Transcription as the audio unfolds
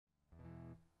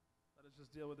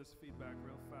just deal with this feedback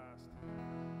real fast.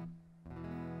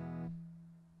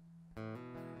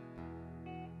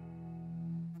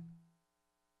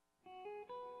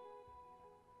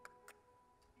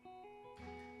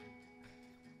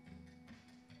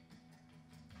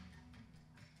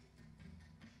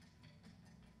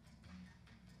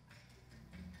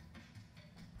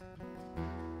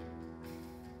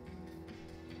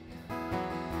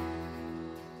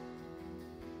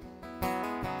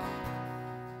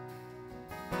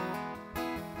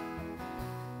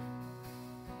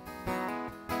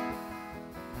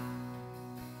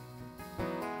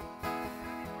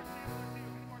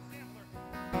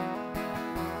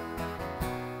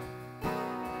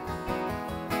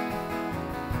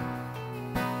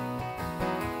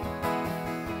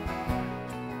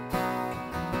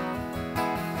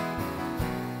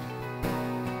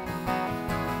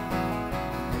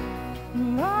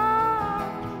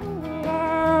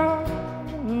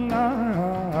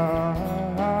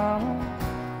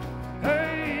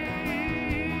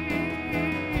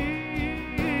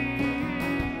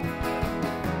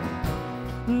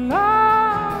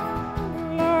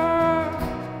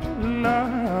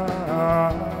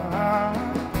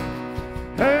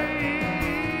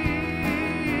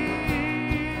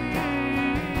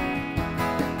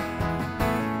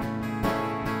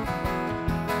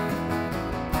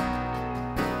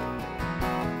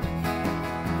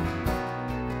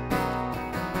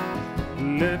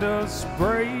 Let us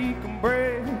break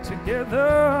bread together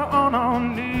on our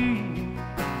knees.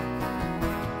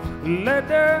 Let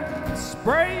us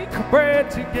break bread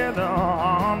together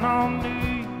on our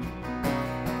knees.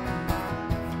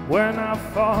 When I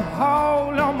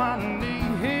fall on my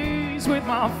knees with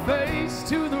my face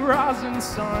to the rising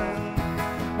sun,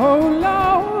 oh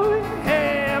Lord,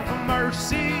 have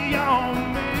mercy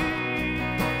on me.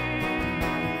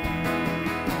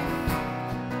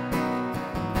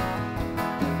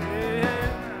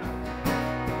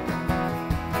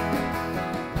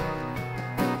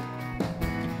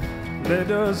 Let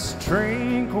us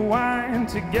drink wine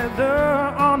together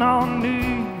on our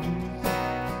knees.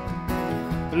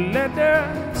 Let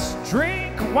us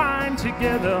drink wine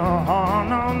together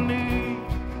on our knees.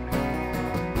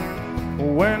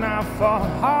 When I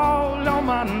fall on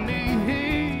my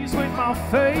knees with my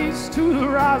face to the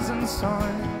rising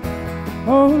sun,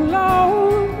 oh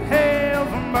Lord, have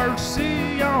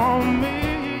mercy on me.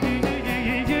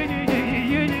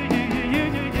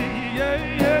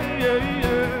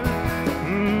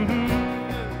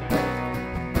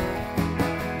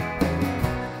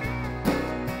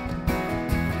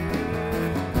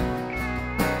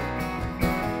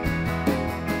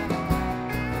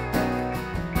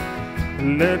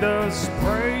 Let us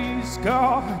praise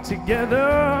God together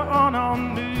on our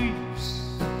knees.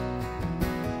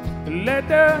 Let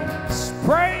us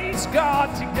praise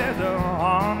God together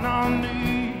on our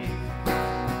knees.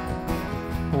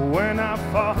 When I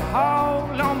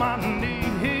fall on my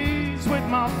knees with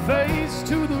my face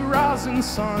to the rising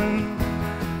sun,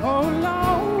 oh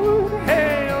Lord,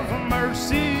 have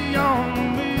mercy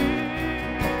on me.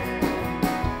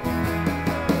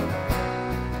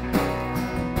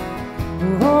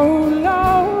 Oh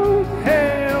Lord,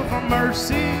 have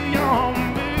mercy on me.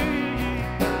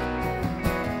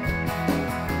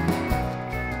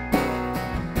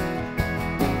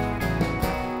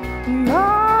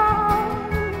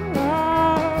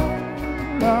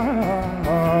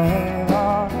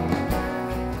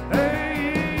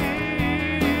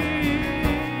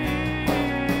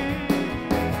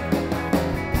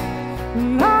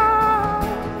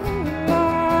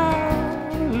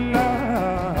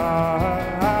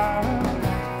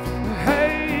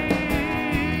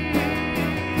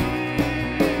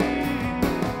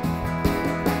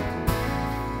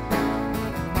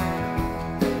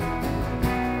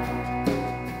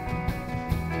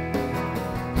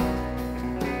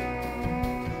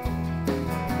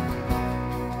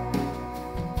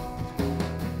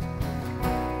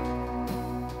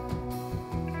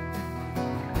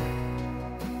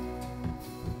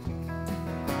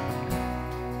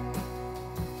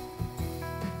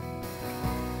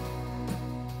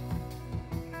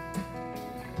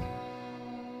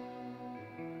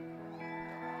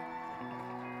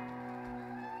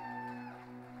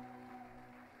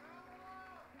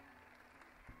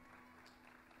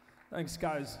 Thanks,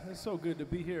 guys. It's so good to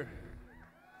be here,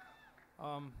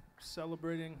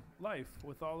 celebrating life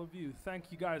with all of you.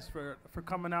 Thank you guys for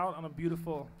coming out on a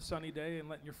beautiful sunny day and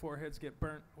letting your foreheads get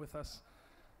burnt with us.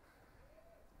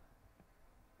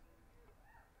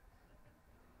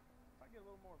 If I get a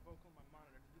little more vocal on my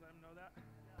monitor, did you let them know that?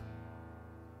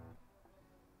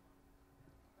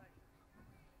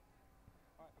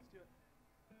 All right, let's do it.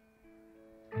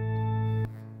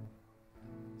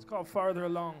 It's called Farther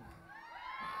Along.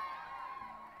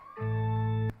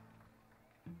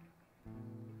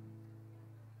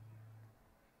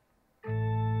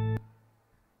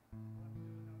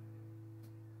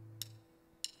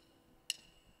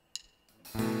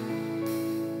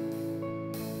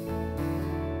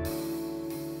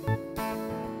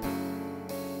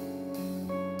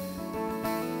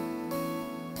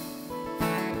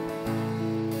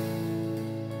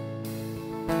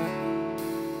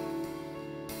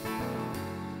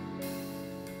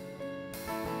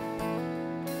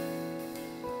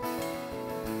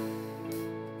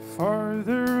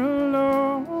 Farther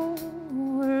along,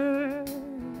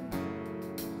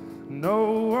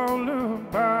 know all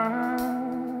about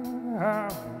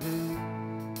it.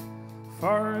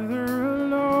 Farther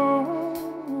along,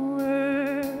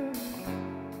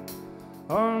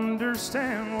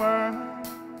 understand why.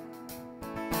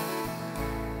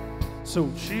 So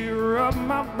cheer up,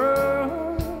 my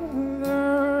brothers,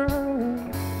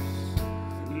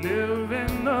 live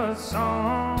in the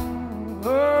sunshine.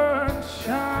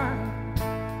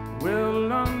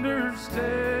 We'll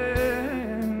understand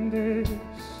this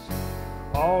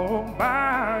all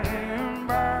by and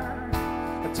by.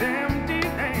 Tempted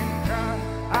and tried.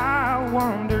 I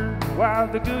wonder why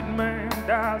the good man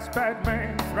dies, bad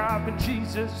man thrive, and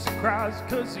Jesus cries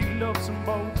 'cause he loves them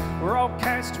both. We're all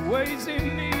castaways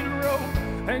in need of rope,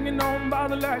 hanging on by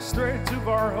the last threads of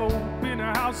our hope, in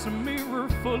a house, a mirror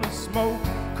full of smoke,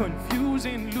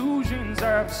 confusing illusions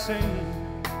I've seen.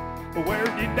 But where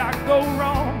did I go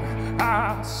wrong?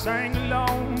 I sang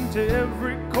along to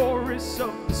every chorus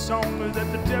of the song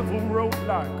that the devil wrote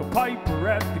like a piper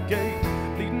at the gate,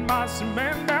 leading mice and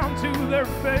men down to their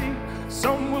fate.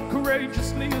 Some will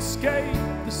courageously escape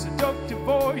the seductive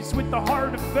voice with the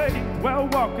heart of faith, while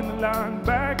walking the line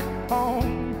back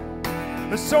home.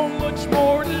 There's so much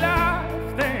more to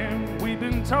life than we've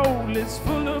been told. It's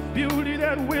full of beauty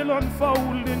that will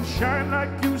unfold and shine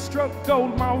like you struck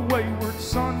gold, my wayward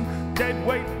son. Dead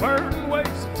weight, burden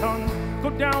weighs a ton. Go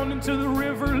down into the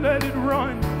river, let it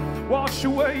run. Wash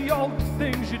away all the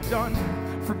things you've done.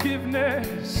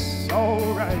 Forgiveness,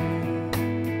 alright.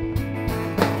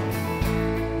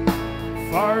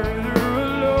 Farther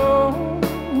along,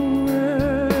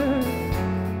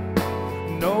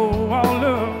 know all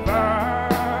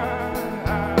about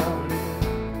it.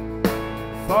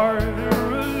 Farther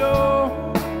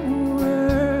along,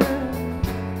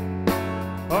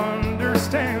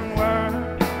 understand why.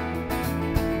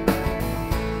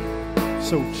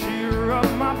 So cheer up,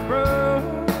 my brothers,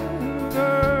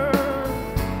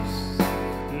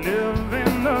 live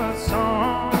in the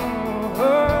sunshine.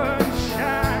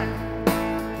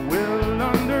 We'll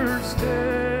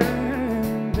understand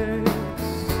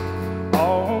this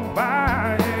all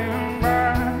by and by.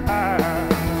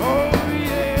 Oh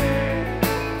yeah.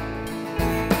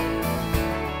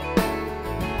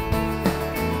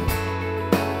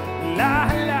 La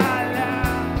la la,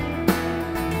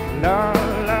 la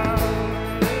la.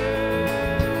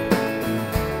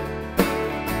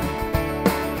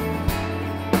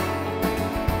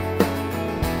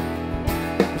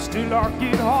 Still I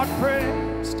get hard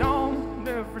pressed on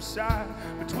every side,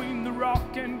 between the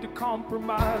rock and the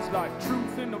compromise, like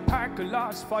truth in a pack of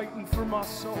lies fighting for my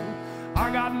soul.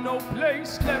 I got no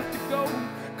place left to go,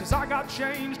 'cause I got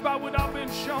changed by what I've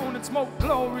been shown. It's more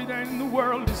glory than the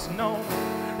world has known.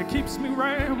 It keeps me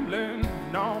rambling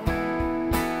on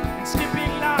and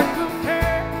skipping like a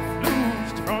calf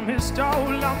loosed from his stall.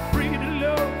 I'm free to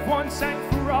love once and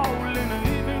for all, and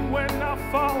even when I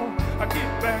fall, I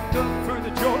get back up for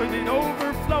the joy that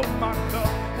overflowed my cup.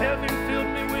 Heaven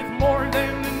filled me with more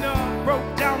than enough,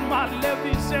 broke down my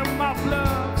levees and my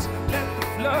floods, let the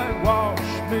flood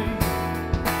wash me.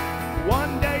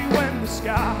 One day when the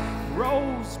sky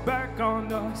rolls back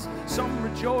on us, some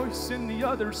rejoice and the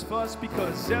others fuss,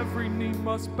 because every knee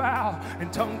must bow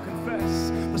and tongue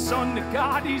confess the Son of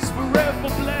God, He's forever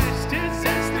blessed. His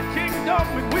is the kingdom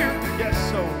and we're the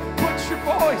guests, so put your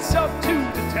voice up to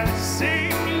the test.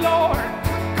 Sing, Lord,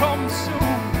 come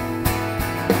soon.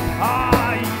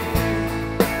 Ah, yeah.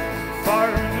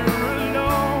 Farther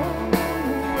along,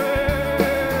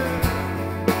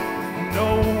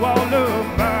 know all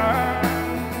about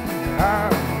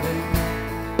it.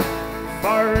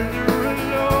 Farther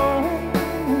along,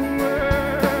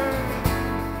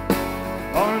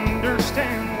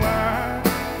 understand why.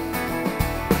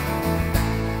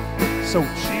 So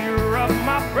cheer up,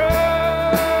 my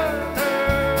brothers,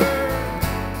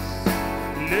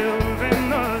 live in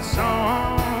the sunshine.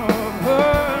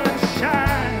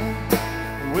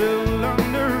 We'll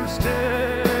understand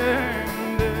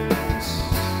this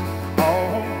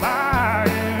all by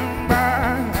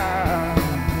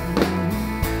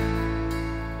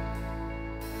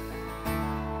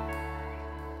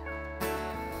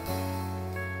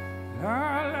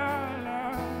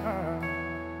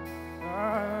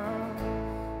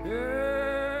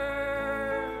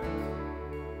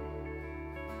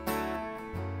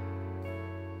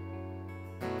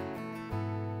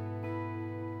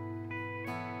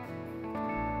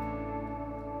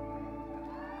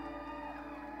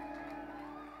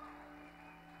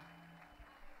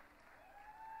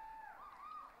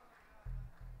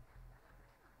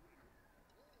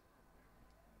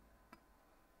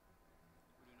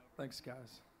Thanks,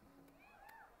 guys.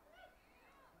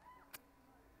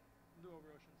 Do Over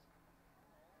Oceans.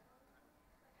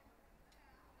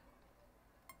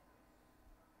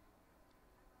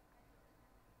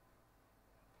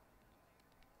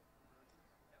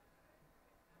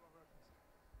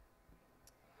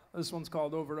 This one's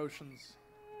called Over Oceans.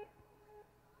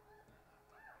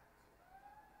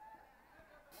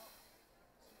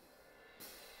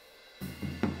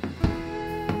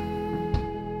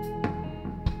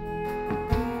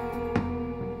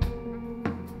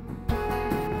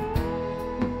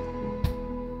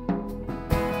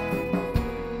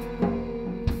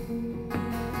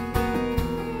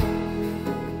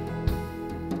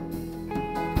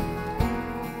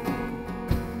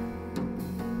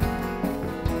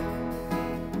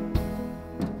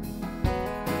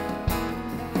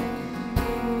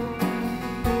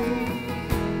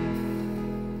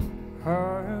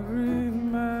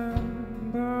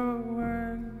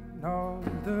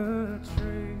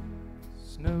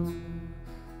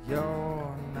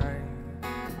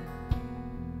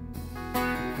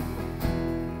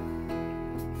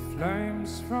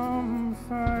 Flames from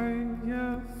fireflies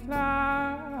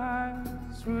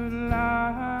would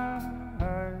light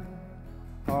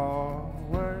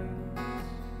always.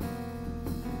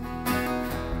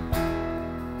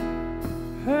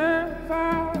 Have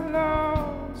I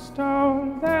lost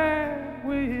all that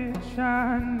which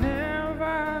I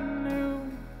never knew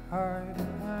I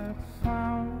had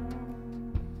found?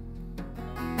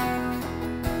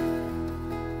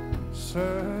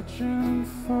 Searching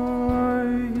for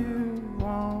you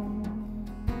on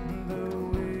the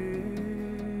waves.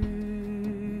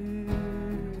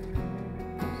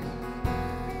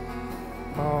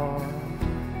 Oh.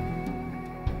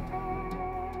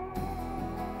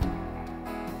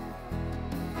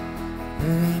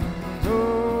 And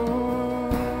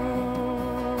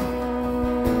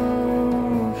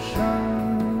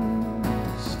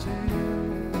oceans to you.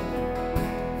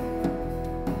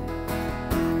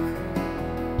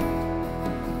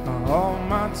 All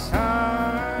my time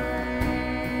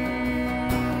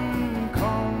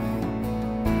comes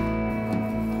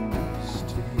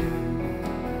to you.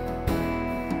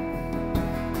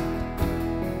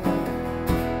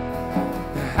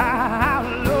 How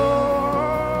long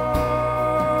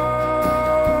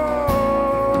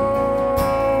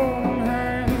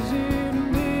has it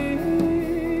been?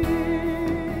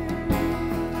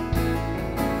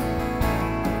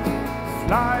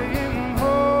 Flying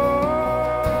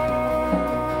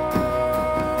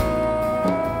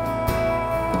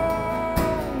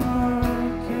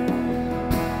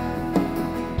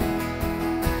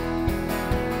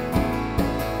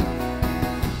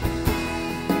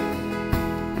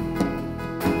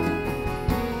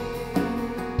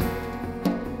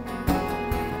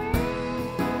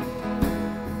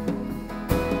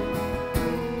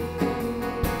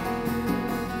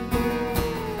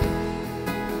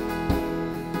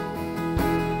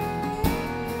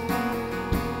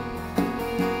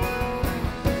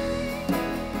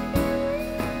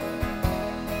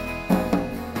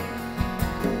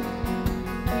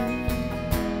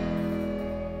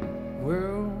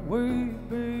will we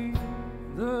be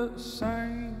the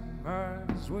same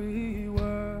as we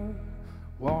were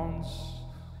once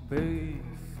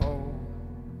before?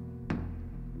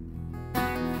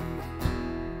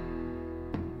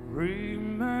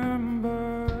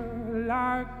 Remember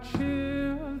like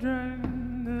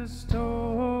children the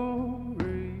stories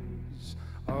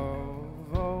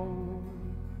of old.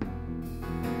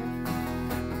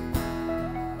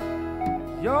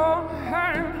 Your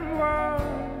hand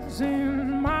was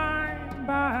in mine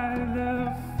by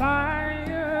the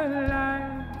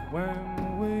firelight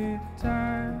when we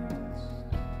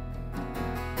danced.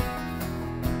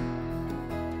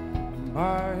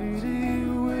 Mighty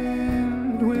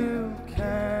wind will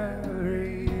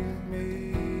carry me.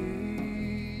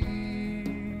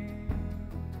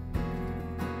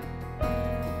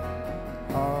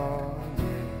 Oh,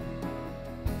 yeah.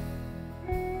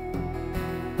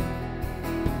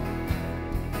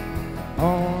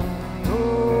 On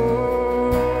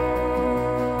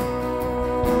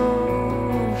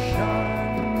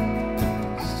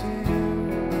oceans to you.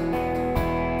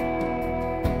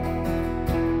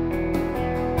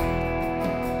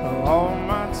 All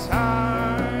my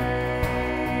time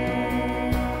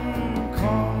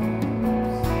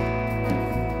comes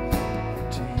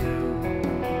to you.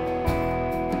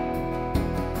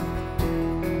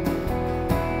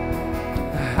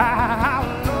 How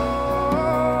long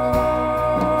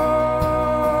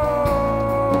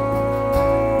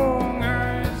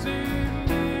has it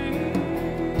been?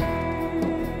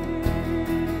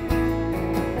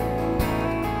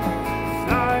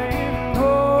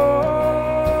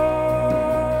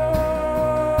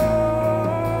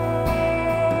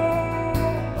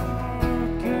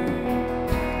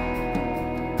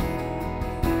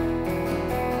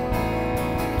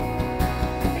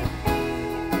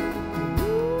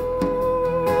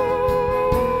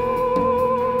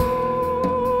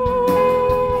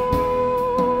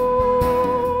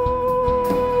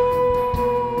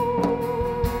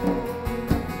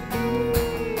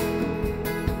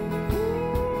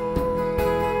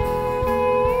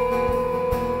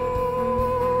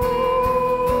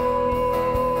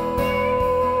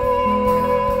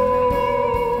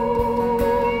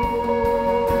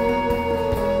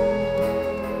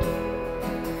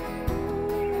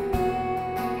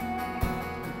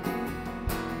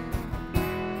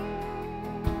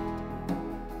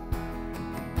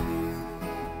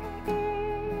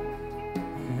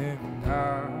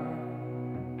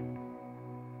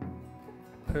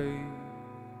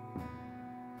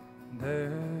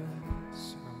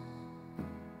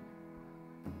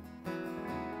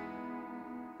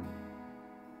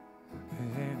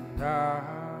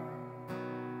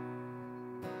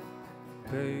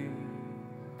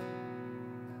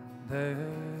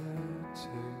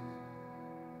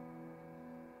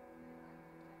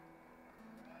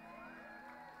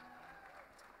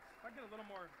 I get a little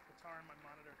more guitar in my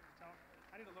monitor?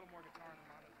 I need a little more guitar in the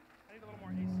monitor. I need a little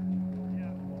more AC.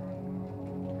 Yeah.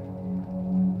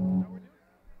 How we're doing?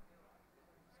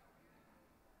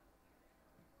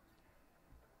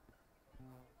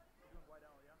 Doing White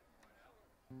Owl, yeah?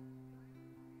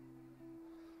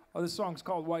 Oh, this song's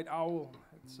called White Owl.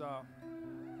 It's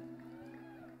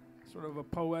sort of a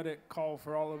poetic call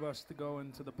for all of us to go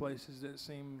into the places that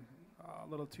seem a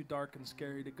little too dark and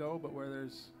scary to go, but where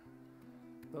there's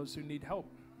those who need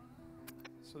help.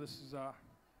 So this is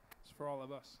it's for all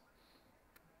of us.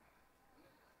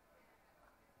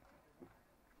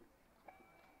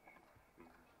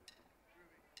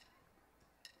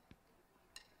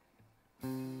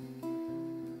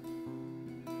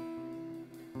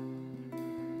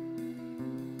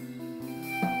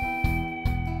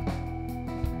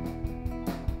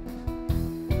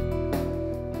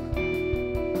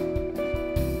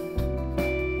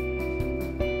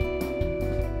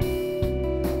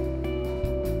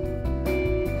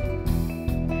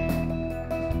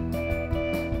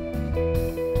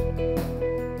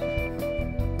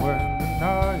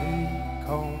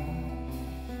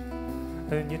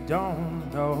 And you don't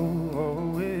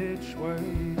know which way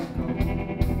to go.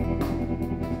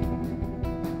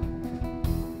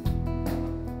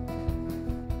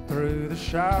 Through the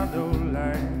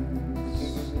shadowlands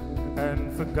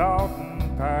and forgotten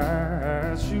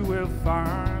paths, you will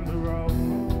find a road.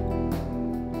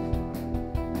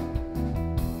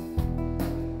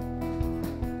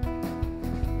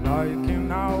 Like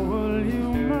an owl,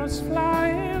 you must fly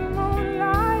in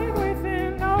moonlight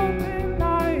within open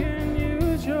eye, and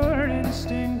use your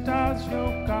instinct as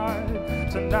your guide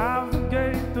to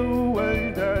navigate the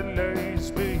way that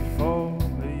lays before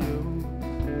you.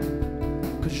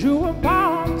 'Cause you were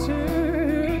born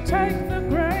to take the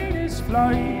greatest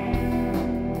flight.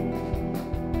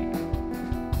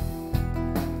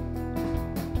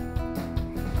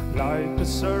 Like a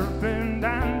serpent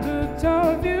and a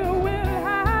dove, you will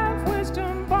have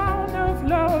wisdom born of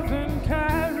love and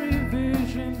carry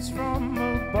visions from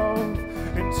above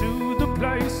into the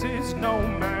places no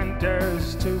man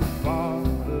dares to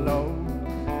follow.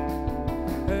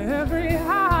 Every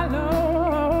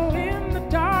hollow in the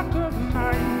dark of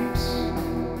night,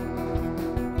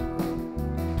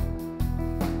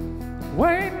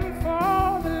 waiting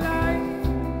for the light.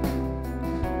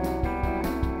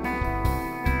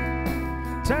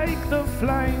 Take the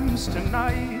flames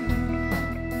tonight.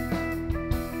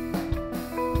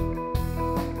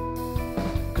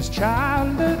 'Cause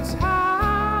child, the time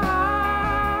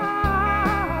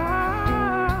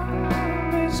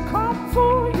has come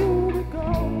for you to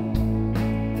go.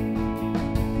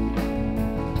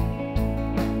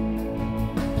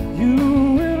 You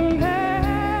will never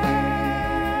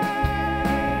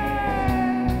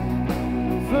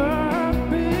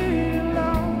be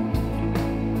alone.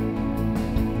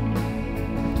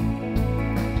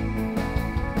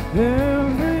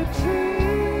 Every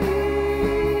dream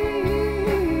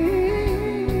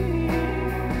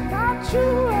that you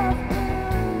have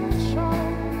been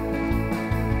shown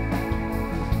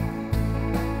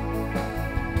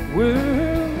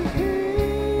will be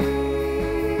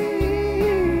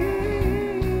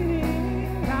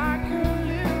like a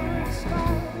living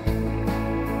stone.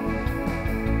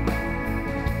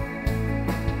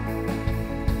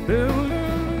 Building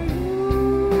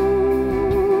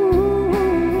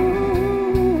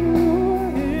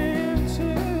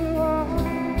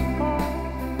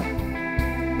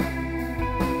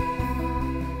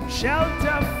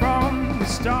shelter from the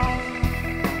storm.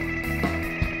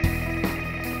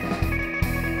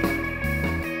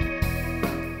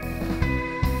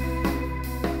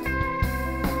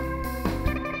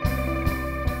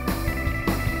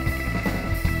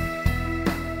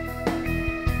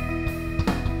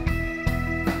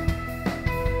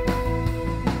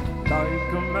 Like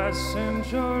a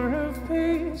messenger of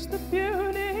peace, the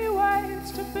beauty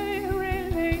waits to be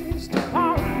released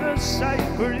upon the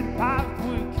sacred path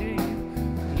we keep,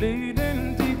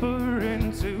 leading deeper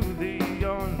into the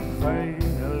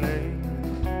unfailing.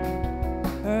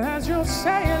 As you're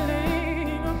sailing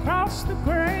across the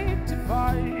great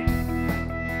divide,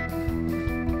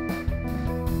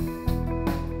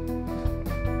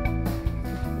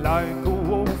 like a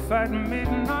wolf at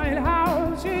midnight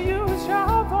howls, you use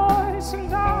your voice in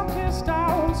darkest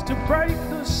hours to break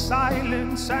the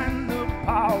silence and the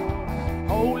power,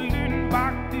 holding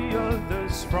back the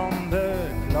others from their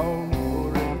glory.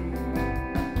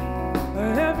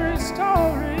 Every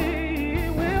story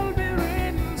will be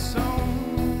written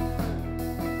soon.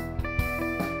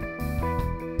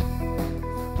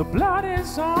 The blood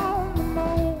is on the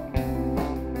moon.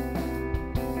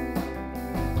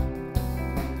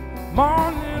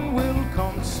 morning will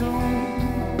come soon.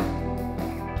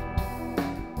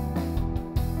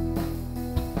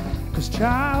 'Cause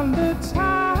child, the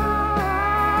time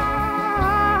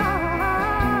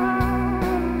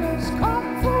has come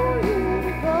for you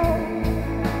to go.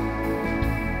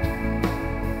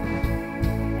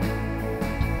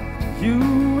 You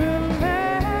will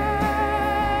never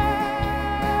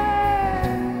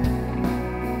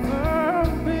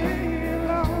be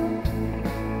alone.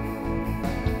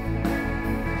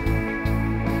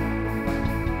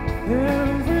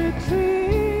 Every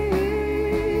dream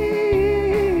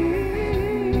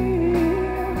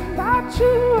that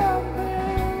you have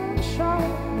been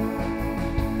shown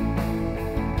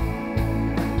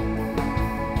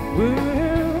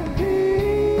will be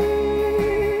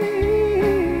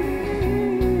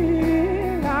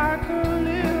like a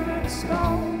living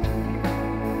stone.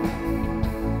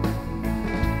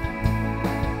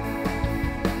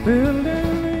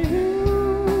 Building you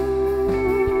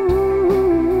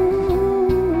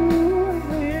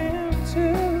into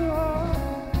your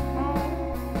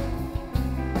home.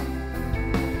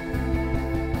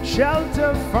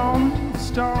 Shelter from the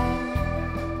storm.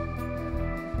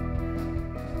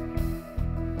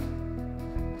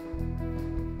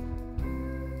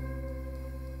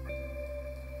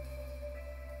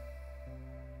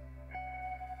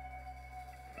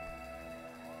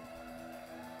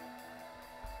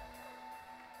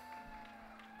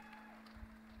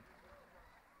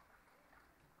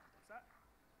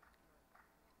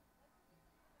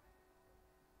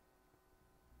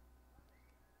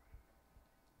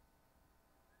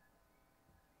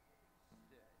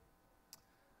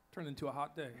 Turned into a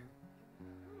hot day.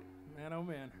 Man, oh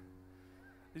man.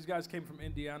 These guys came from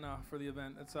Indiana for the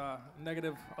event. It's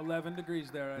negative 11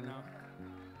 degrees there right now.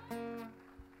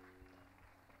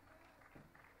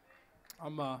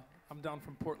 I'm down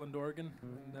from Portland, Oregon,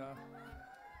 and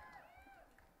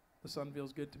the sun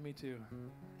feels good to me too.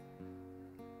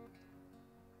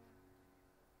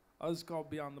 This is called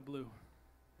Beyond the Blue.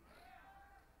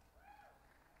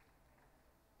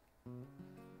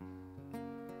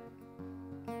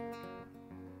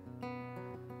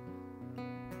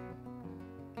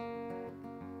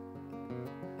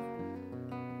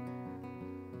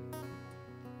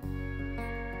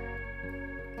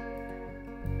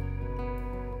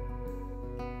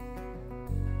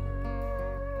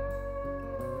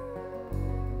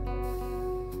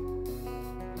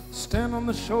 Stand on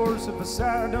the shores of a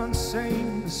side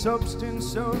unseen. The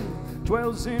substance of it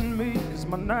dwells in me. 'Cause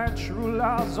my natural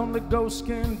eyes only go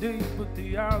skin deep, but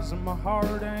the eyes of my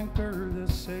heart anchor the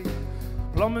sea.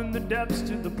 Plumbing the depths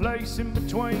to the place in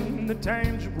between the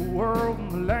tangible world and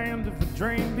the land of a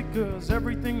dream. Because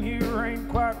everything here ain't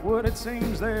quite what it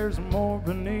seems. There's more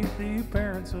beneath the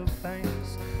appearance of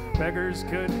things. Beggars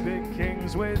could be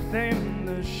kings within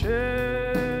the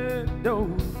shadows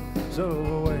of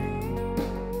a way.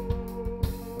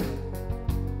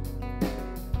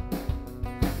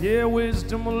 Yeah,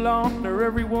 wisdom will honor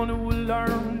everyone who will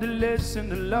learn to listen,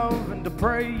 to love, and to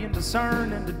pray, and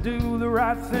discern, and to do the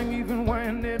right thing even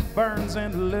when it burns,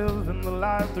 and to live in the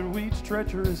light through each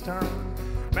treacherous turn.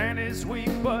 Man is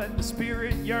weak, but the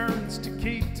spirit yearns to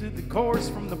keep to the course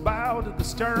from the bow to the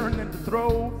stern, and to throw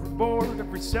overboard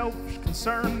every selfish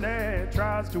concern that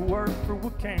tries to work for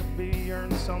what can't be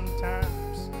earned.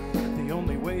 Sometimes the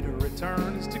only way to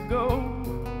return is to go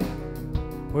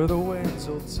where the winds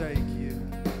will take you.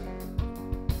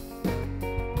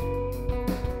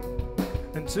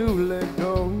 To let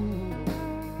go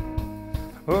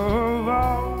of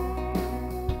all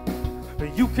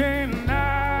you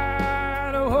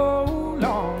cannot hold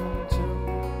on to,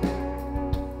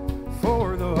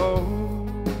 for the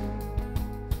hope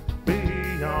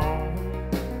beyond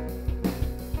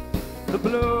the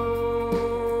blue.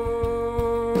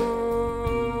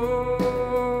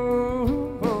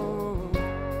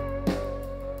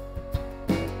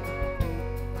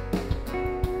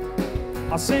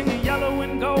 I'll sing a yellow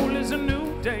and gold as a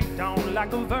new day dawn,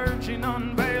 like a virgin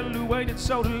unveiled who waited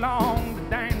so long to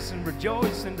dance and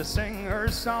rejoice and to sing her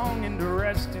song and to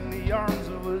rest in the arms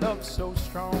of a love so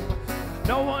strong.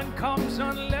 No one comes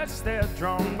unless they're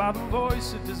drawn by the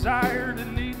voice of desire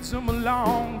that leads them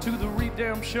along to the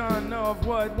redemption of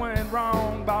what went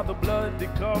wrong. By the blood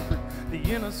that covered the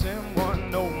innocent one,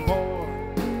 no more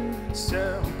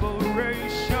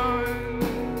separation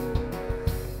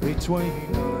between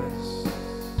us.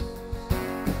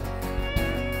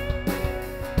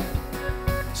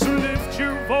 So lift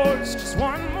your voice just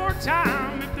one more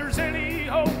time. If there's any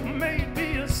hope, may it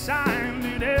be a sign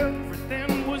that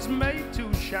everything was made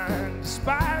to shine,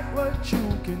 despite what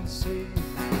you can see.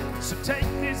 So take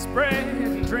this bread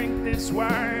and drink this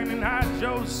wine and hide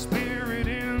your spirit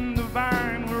in the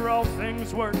vine, where all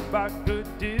things work by good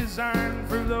design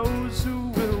for those who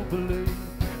will believe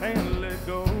and let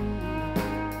go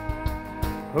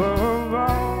of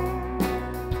all.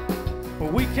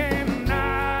 But we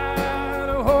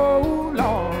cannot hold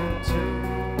on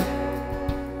to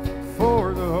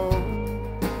for the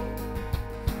hope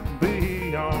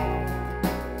beyond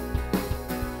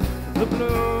the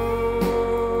blue.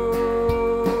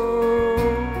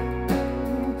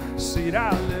 See,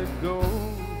 I let go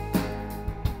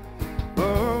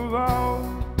of all.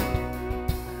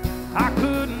 I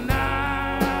could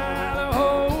not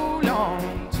hold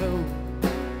on to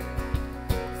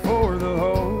for the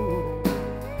hope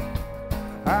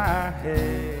I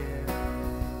had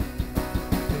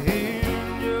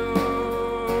in you.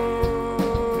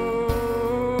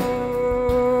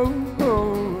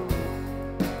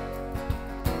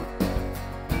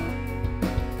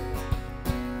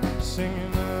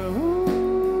 Singing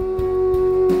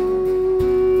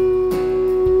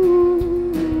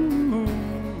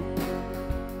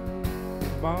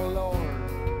my Lord.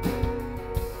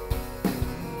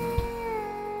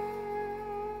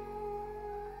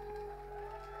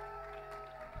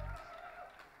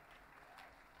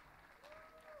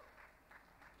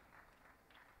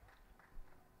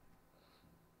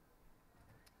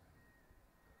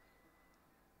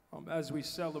 As we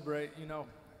celebrate,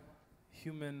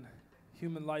 human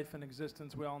life and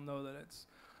existence, we all know that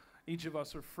each of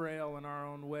us are frail in our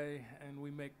own way, and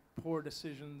we make poor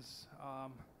decisions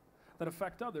that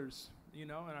affect others,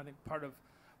 and I think part of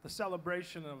the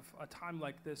celebration of a time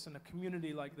like this and a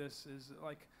community like this is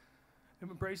like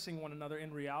embracing one another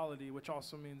in reality, which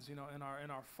also means, in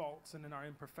our faults and in our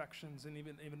imperfections and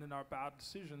even in our bad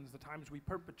decisions, the times we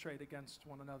perpetrate against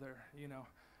one another,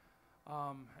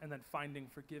 and then finding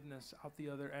forgiveness out the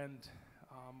other end,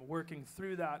 working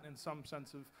through that in some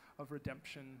sense of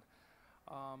redemption.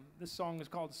 This song is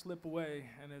called Slip Away,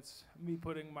 and it's me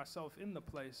putting myself in the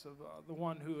place of the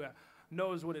one who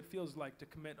knows what it feels like to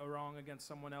commit a wrong against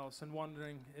someone else and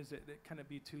wondering, can it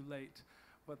be too late?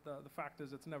 But the fact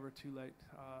is, it's never too late.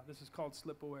 This is called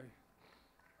Slip Away.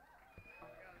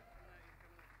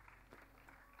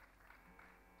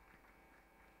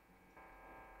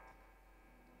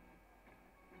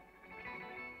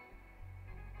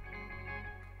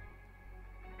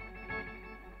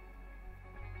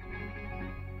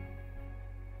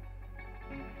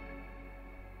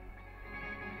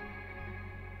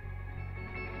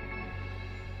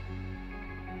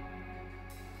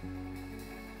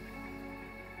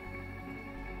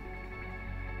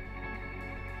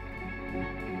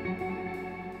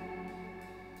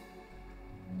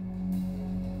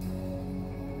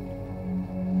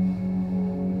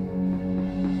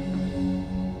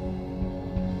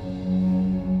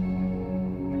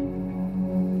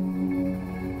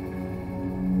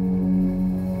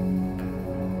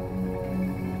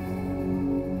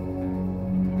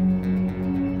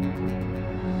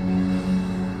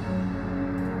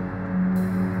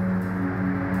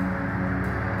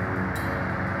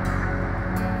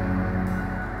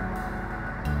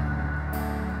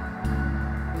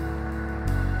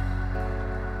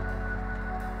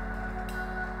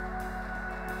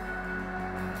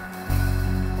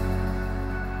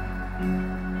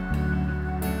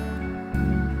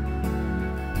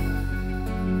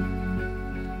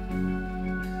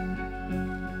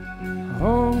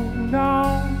 Hold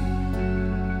on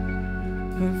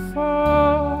before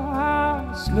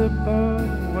I slip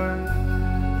away.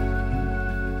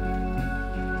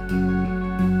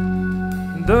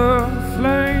 The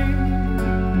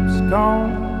flames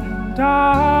gone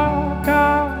dark,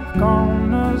 I've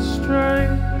gone astray,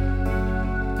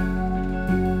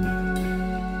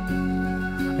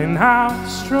 and how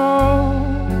strong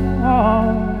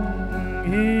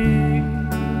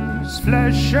is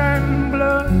flesh and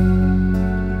blood.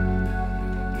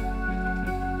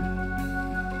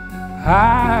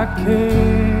 I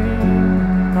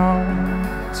cannot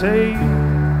take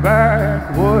back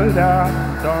what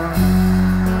I've done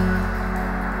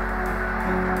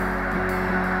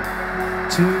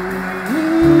to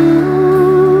you,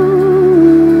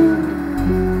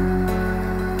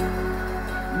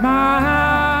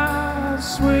 my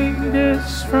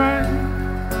sweetest friend.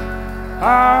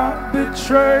 I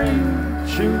betrayed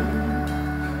you,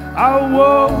 I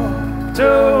walked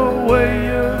away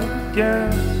again.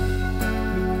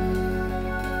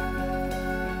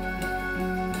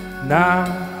 Now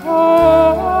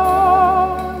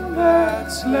all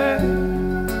that's left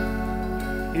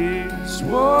is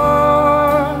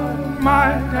what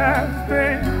might have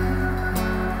been.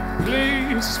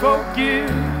 Please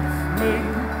forgive me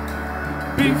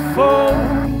before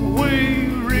we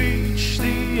reach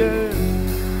the end.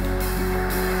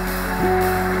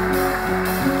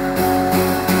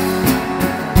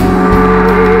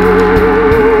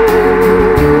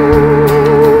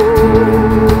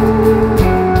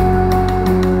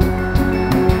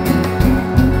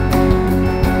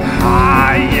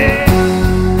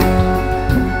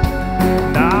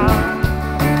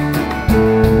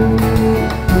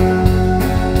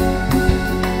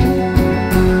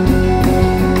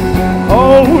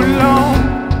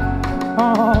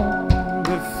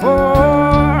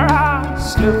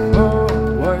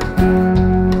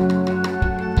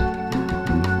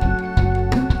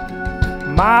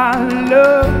 My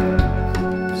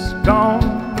love's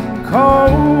gone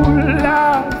cold,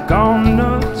 I've gone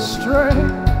astray,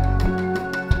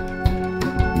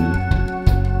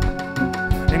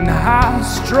 and how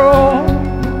strong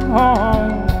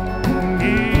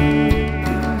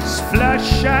is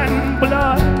flesh and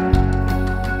blood.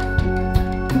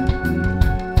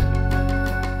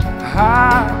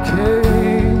 I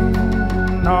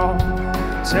cannot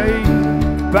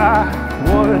take back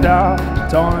what I've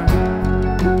done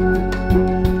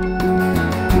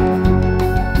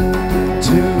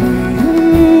to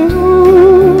you,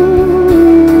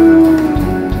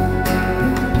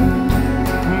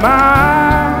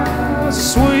 my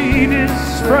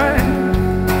sweetest friend.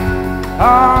 I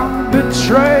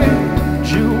betrayed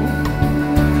you,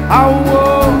 I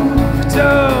walked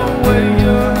away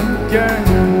again.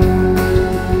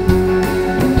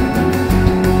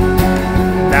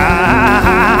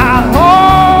 Now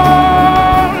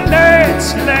all that's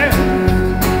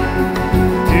left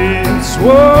is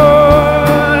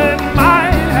what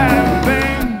might have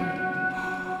been.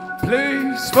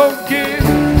 Please forgive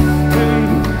me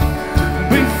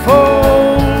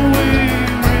before we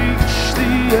reach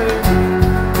the end.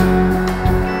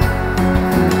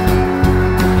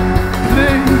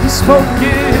 Please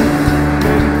forgive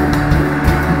me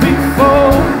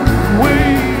before we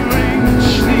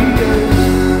reach the end.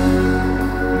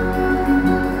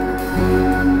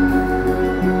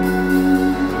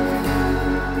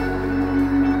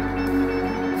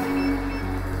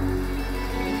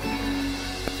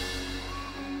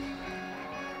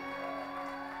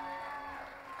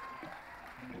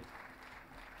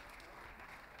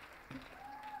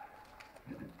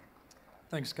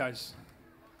 Thanks, guys.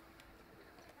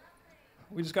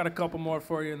 We just got a couple more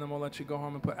for you, and then we'll let you go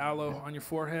home and put aloe on your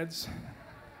foreheads.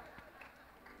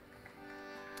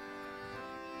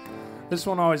 This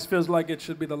one always feels like it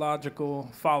should be the logical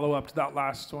follow-up to that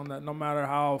last one, that no matter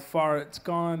how far it's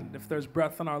gone, if there's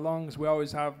breath in our lungs, we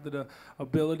always have the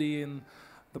ability and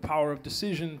the power of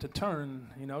decision to turn,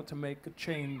 you know, to make a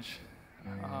change.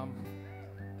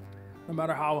 No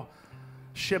matter how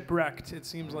shipwrecked it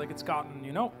seems like it's gotten,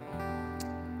 you know.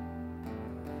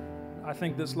 I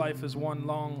think this life is one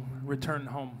long return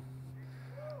home.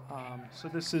 So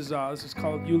this is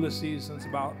called Ulysses, and it's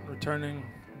about returning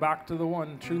back to the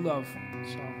one true love.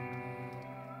 So.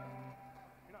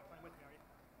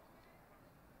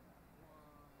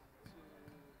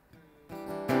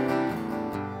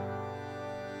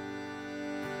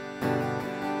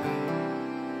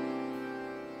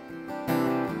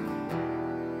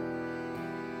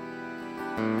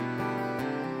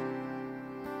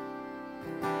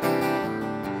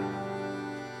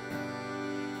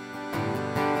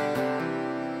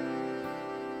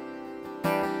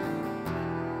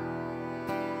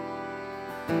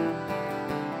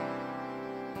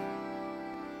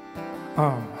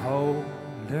 I'm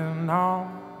holding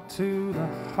on to the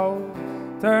hope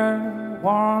that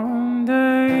one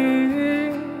day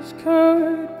this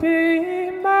could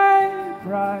be made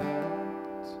right.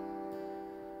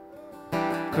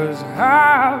 'Cause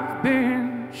I've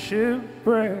been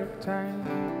shipwrecked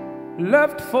and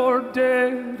left for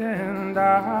dead, and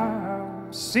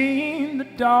I've seen the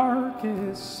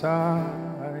darkest sides.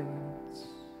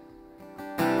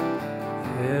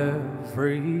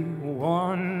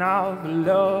 Everyone I've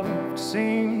loved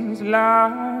seems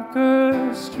like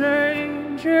a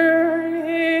stranger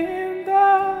in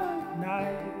the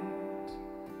night.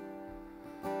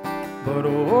 But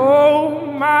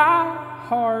oh, my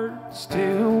heart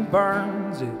still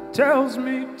burns. It tells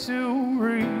me to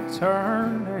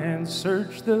return and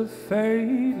search the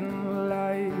fading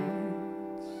lights.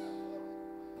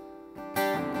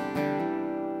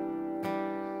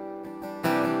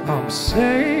 I'm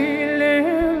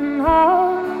sailing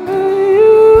on to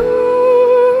you.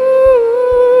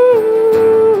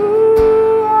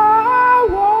 I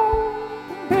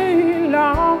won't be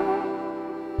long.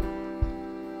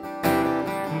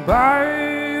 By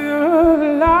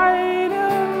the light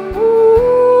and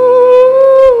moon,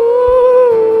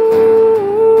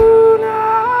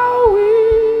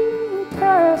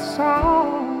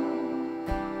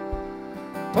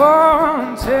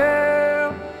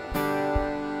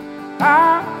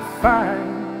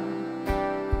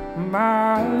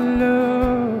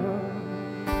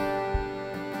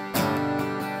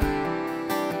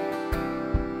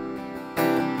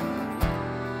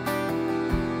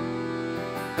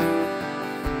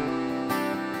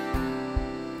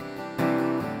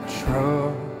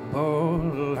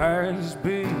 Trouble has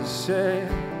beset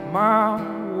my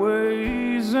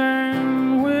ways,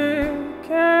 and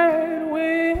wicked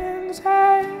winds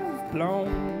have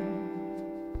blown.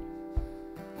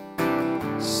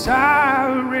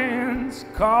 Sirens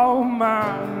call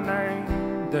my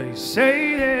name, they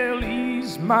say they'll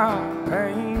ease my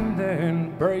pain,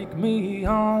 then break me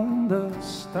on the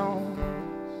stones.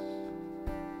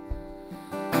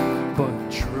 But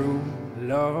true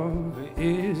love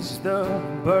is the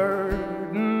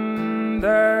burden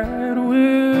that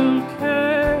will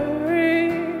carry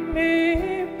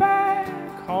me back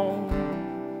home.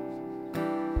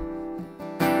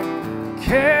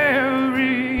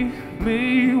 Carry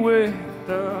me with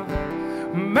the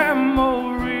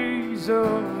memories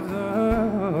of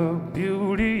the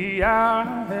beauty I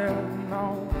have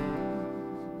known.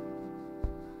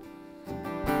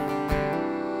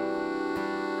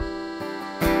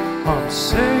 I'm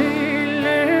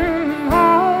sailing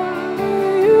on to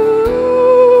you.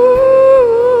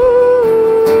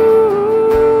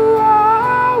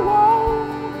 I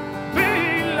won't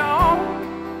be long.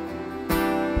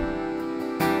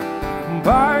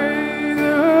 By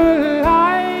the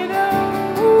light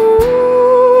of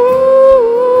moon,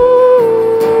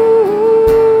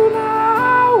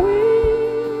 I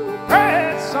will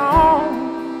press on.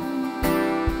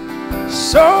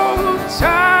 So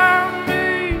time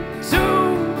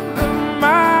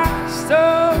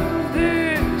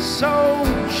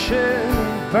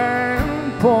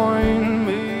and point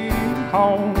me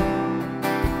home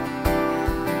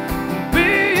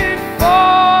before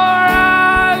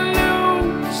I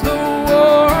lose the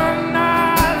one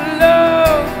I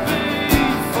love,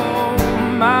 before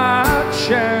my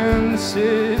chance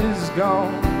is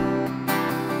gone.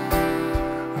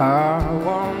 I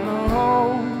wanna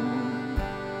hold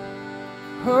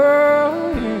her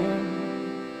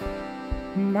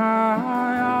in my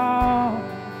arms.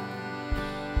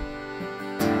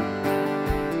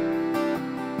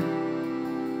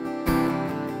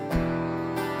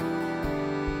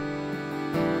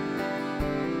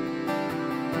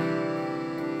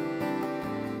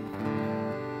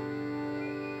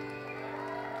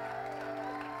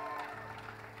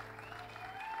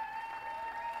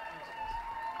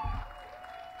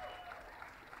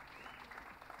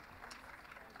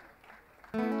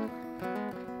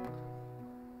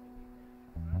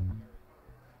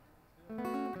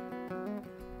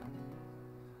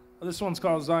 This one's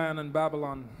called Zion and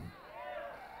Babylon.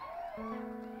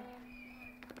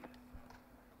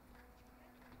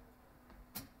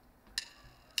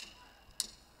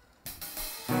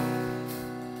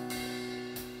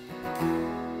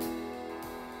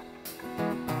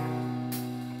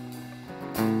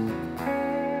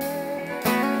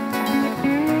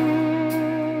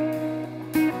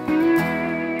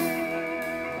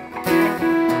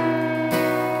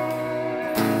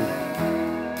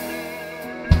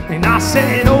 And I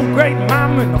said, oh great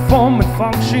mammon, a form and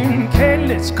function,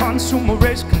 careless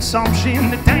consumerist consumption,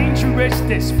 the dangerous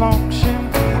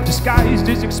dysfunction, disguised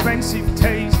as expensive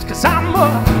taste. Cause I'm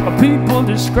a people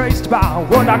disgraced by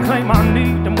what I claim I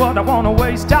need and what I wanna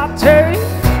waste. I'll take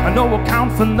I no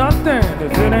account for nothing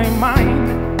if it ain't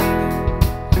mine.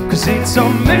 Cause it's a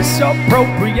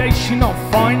misappropriation of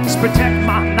funds. Protect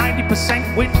my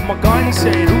 90% with my gun.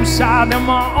 Said, whose side am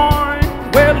I on?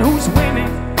 Well, who's winning?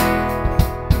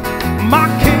 My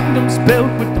kingdom's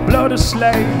built with the blood of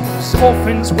slaves,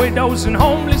 orphans, widows, and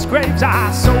homeless graves.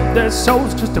 I sold their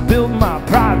souls just to build my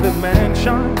private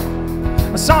mansion.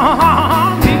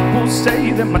 Some people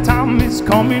say that my time is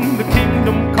coming, the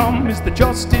kingdom come is the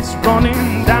justice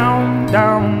running down,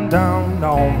 down, down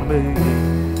on me.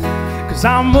 Cause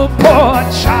I'm a poor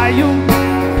child,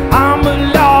 I'm a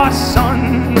lost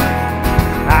son.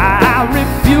 I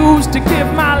refuse to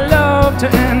give my love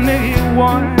to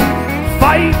anyone.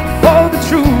 Fight for the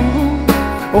truth,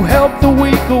 oh help the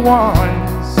weaker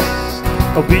ones.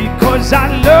 Oh, because I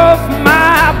love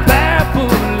my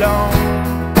Babylon.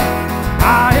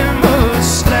 I am a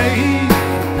slave,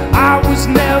 I was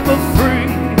never free.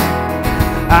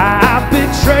 I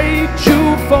betrayed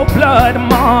you for blood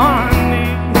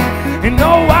money. And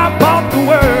oh, I bought the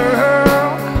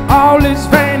world, all is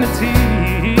vanity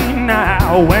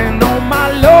now. And oh my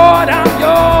Lord, I'm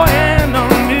your enemy.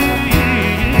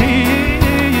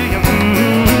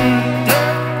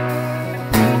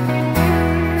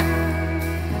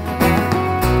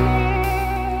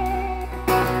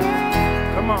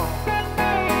 Come on.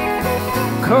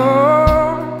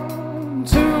 Come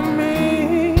to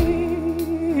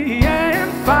me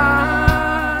and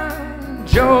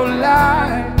find your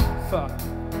life.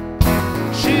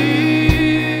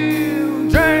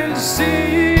 Children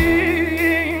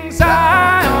sings, I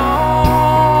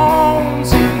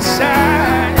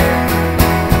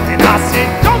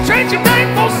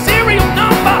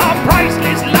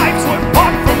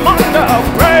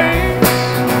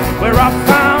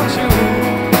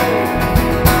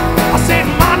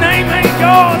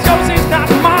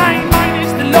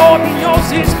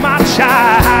this is my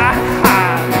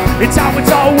child. It's how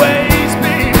it's always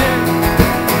been.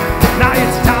 Now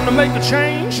it's time to make a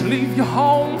change. Leave your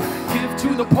home, give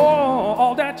to the poor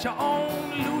all that you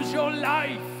own. Lose your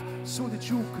life so that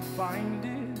you could find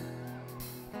it.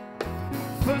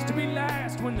 First to be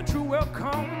last when the true will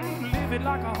come. Live it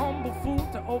like a humble fool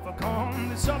to overcome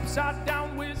this upside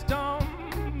down wisdom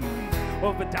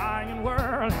of a dying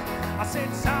world. I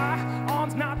said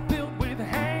Zion's not built with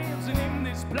hands, and in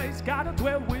this place gotta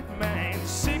dwell with man.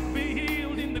 Sick be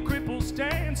healed, in the cripple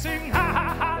stand, sing ha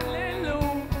ha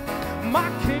hallelujah. My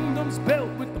kingdom's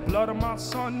built with the blood of my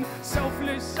son.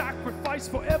 Selfless sacrifice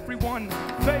for everyone.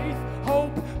 Faith,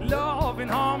 hope, love,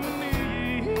 and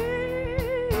harmony.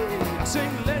 I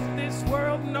sing, let this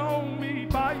world know me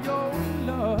by your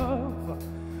love,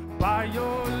 by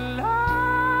your love.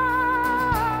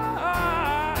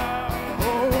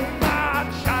 Oh, my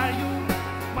child,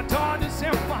 my daughters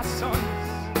and my sons,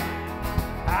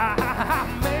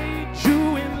 I made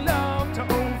you in love to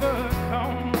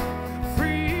overcome.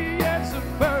 Free as a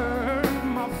bird,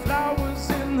 my flowers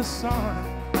in the sun.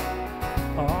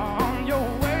 On your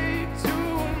way to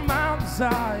Mount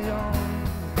Zion.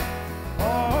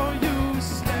 All you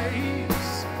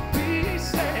slaves, be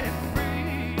set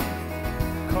free.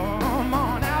 Come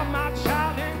on out, my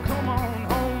child, and come on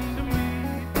home to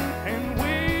me. And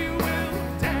we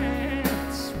will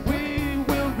dance, we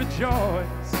will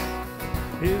rejoice.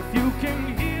 If you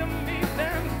can hear me,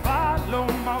 then follow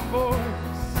my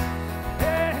voice.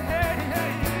 Hey, hey,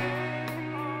 hey,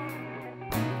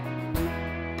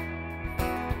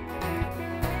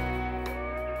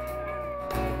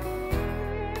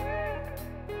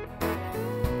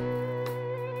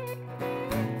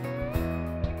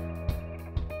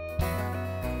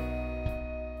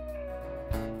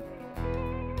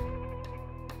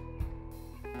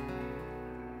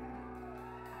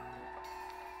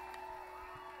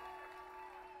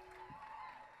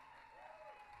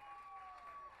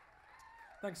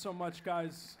 Thanks so much,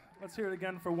 guys. Let's hear it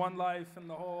again for Onelife and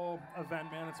the whole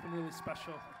event, man. It's been really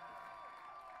special.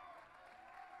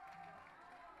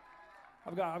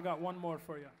 I've got one more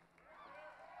for you. If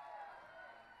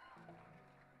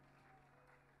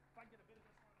I can get a bit of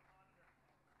this on the monitor,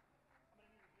 I'm gonna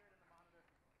need to hear it in the monitor.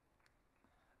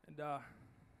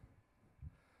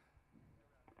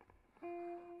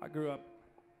 And I grew up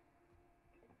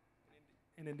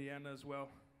in Indiana as well,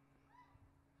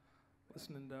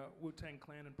 listening to Wu-Tang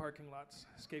Clan in parking lots,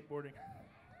 skateboarding.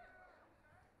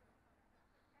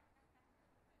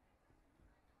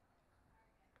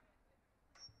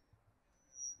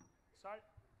 Sorry?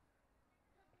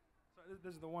 So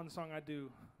this is the one song I do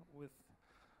with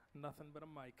nothing but a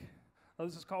mic.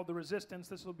 This is called The Resistance.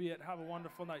 This will be it. Have a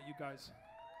wonderful night, you guys.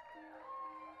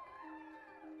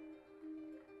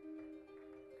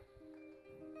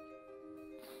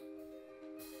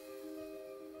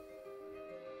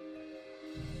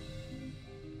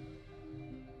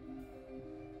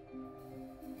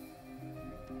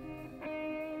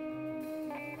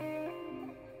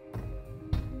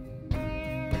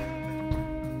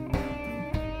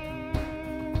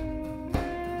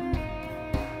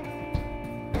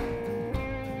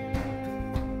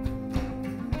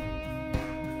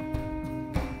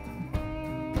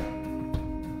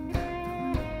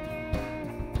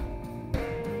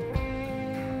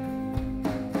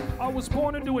 I was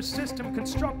born into a system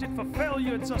constructed for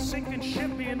failure. It's a sinking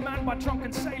ship being manned by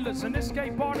drunken sailors. An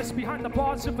escape artist behind the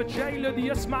bars of a jailer. The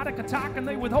asthmatic attack and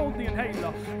they withhold the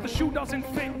inhaler. The shoe doesn't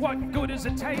fit, what good is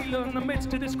a tailor? In the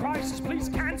midst of this crisis, please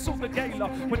cancel the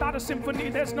gala. Without a symphony,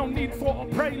 there's no need for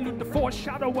a prelude to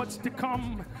foreshadow what's to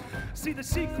come. See, the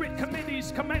secret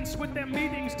committees commence with their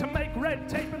meetings to make red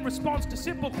tape in response to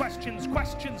simple questions.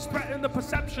 Questions threaten the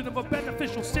perception of a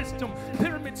beneficial system.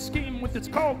 Pyramid scheme with its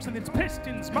cogs and its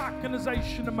pistons.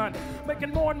 Mechanization of man,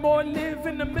 making more and more live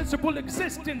in a miserable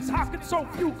existence. How can so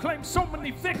few claim so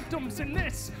many victims? And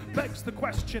this begs the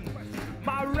question.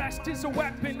 My arrest is a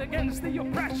weapon against the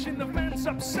oppression of man's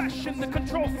obsession to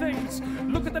control things.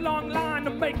 Look at the long line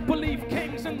of make-believe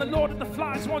kings, and the Lord of the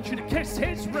Flies wants you to kiss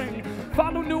his ring.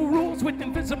 Follow new rules with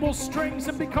invisible strings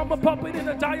and become a puppet in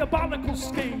a diabolical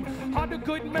scheme. How do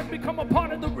good men become a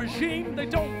part of the regime? They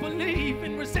don't believe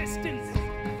in resistance.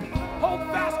 Hold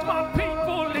fast, my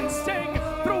people, and sing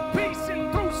through peace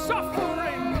and through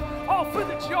suffering, all for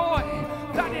the joy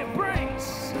that it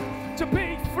brings to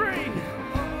be free.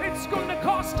 It's gonna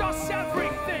cost us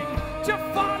everything to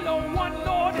follow one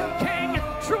Lord and King.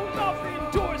 True love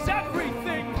endures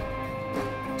everything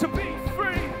to be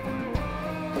free.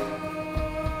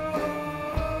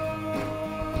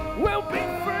 We'll be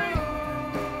free.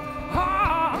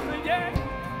 Ah, yeah.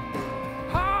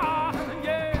 Ah,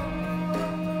 yeah.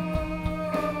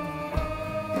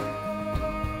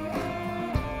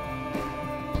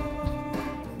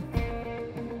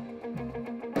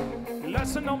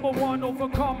 Lesson number 1,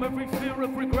 overcome every fear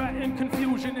of regret and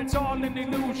confusion. It's all an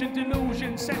illusion,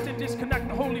 delusion, set to disconnect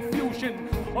the holy fusion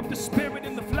of the spirit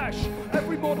in the flesh.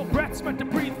 Every mortal breath's meant to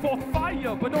breathe forth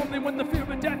fire, but only when the fear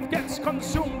of death gets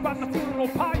consumed by the funeral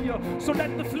pyre. So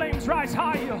let the flames rise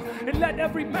higher, and let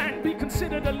every man be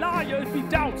considered a liar if he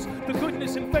doubts the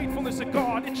goodness and faithfulness of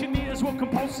God. Itching ears will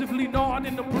compulsively nod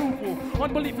in approval.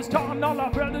 Unbelief is taught in all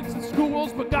our relics and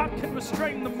schools, but God can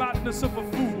restrain the madness of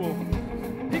a fool.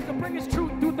 He can bring his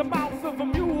truth through the mouth of a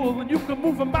mule, and you can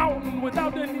move a mountain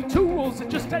without any tools. It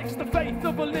just takes the faith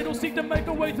of a little seed to make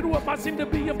a way through what might seem to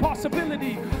be a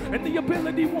possibility, and the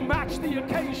ability will match the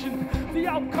occasion. The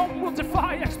outcome will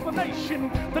defy explanation.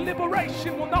 The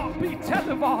liberation will not be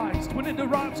televised when it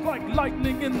arrives like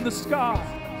lightning in the sky.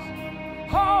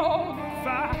 Hold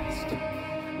fast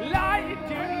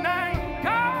like an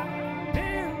anchor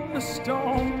in the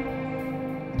storm.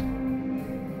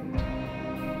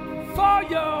 For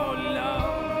your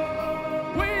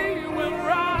love, we will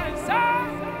rise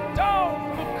and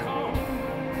overcome.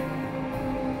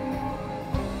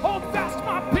 Hold fast,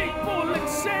 my people, and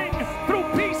sing through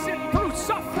peace and through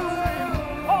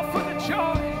suffering, all for the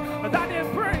joy that it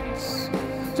brings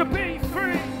to be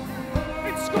free.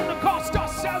 It's gonna cost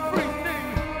us everything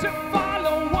to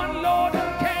follow one Lord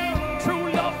and King. True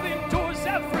love endures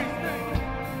everything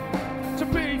to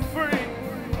be free.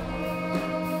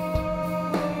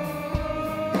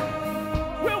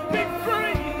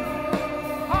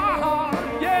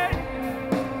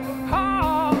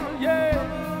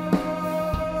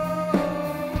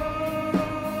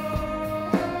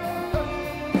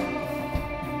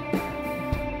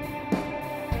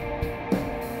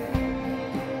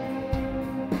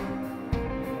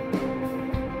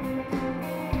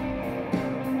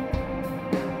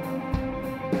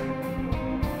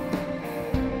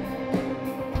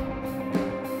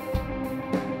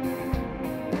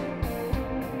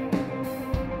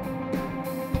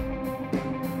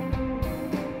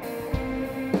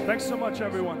 Thanks so much,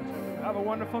 everyone. Have a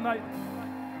wonderful night.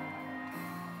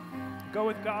 Go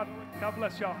with God. God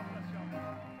bless y'all.